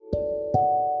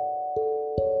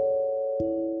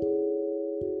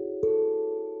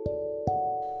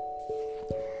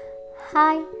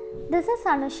Hi, this is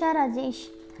Anusha Rajesh.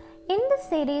 In this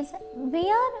series, we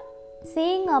are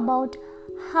saying about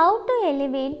how to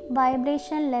elevate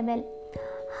vibration level.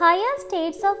 Higher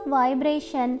states of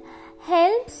vibration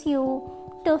helps you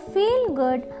to feel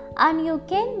good and you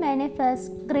can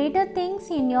manifest greater things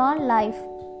in your life.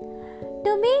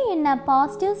 To be in a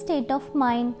positive state of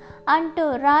mind and to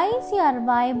rise your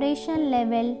vibration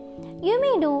level, you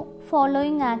may do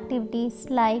following activities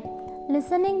like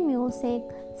listening music,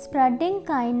 spreading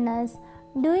kindness,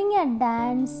 doing a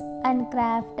dance and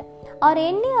craft, or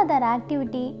any other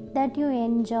activity that you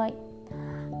enjoy.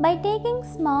 By taking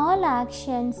small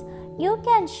actions, you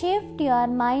can shift your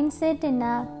mindset in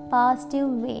a positive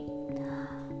way.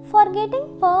 For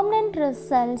getting permanent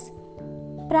results,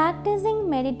 practicing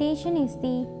meditation is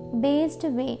the best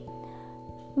way.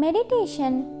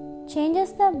 Meditation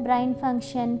changes the brain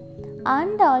function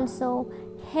and also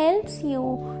helps you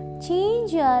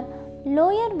change your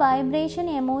lower vibration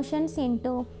emotions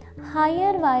into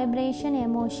higher vibration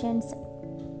emotions.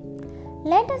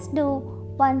 Let us do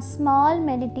one small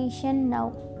meditation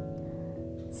now.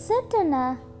 Sit in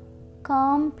a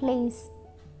calm place.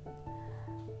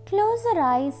 Close your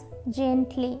eyes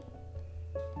gently.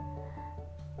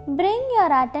 Bring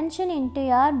your attention into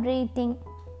your breathing.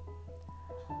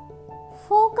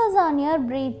 Focus on your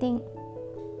breathing.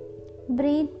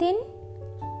 Breathe in,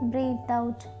 breathe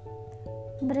out.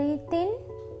 Breathe in,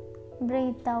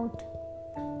 breathe out.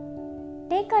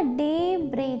 Take a deep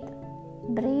breath.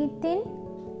 Breathe in,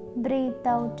 breathe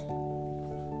out.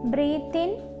 Breathe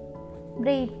in,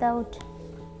 breathe out.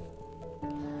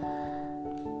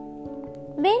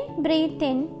 When breathe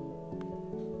in,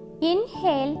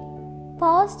 inhale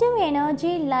positive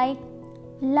energy like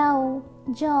love,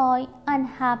 joy, and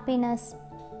happiness.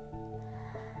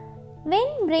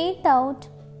 When breathe out,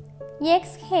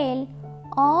 exhale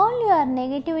all your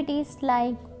negativities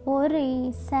like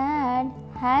worry, sad,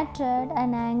 hatred,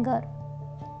 and anger.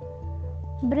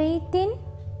 Breathe in,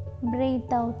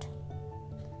 breathe out.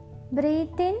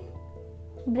 Breathe in,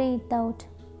 breathe out.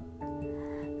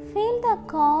 Feel the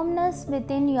calmness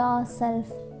within yourself.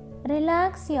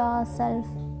 Relax yourself.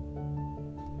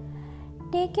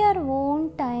 Take your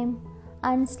own time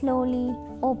and slowly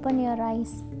open your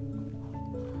eyes.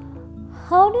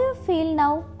 How do you feel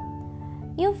now?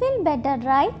 You feel better,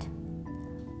 right?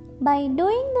 By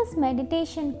doing this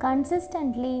meditation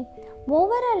consistently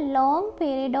over a long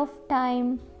period of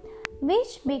time,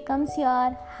 which becomes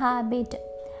your habit,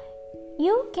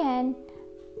 you can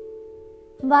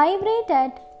vibrate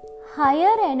at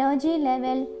higher energy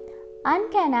level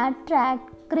and can attract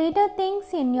greater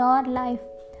things in your life.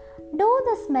 Do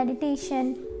this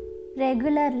meditation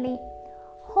regularly.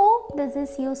 Hope this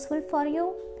is useful for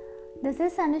you. This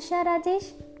is Anusha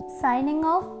Rajesh signing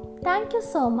off. Thank you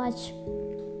so much.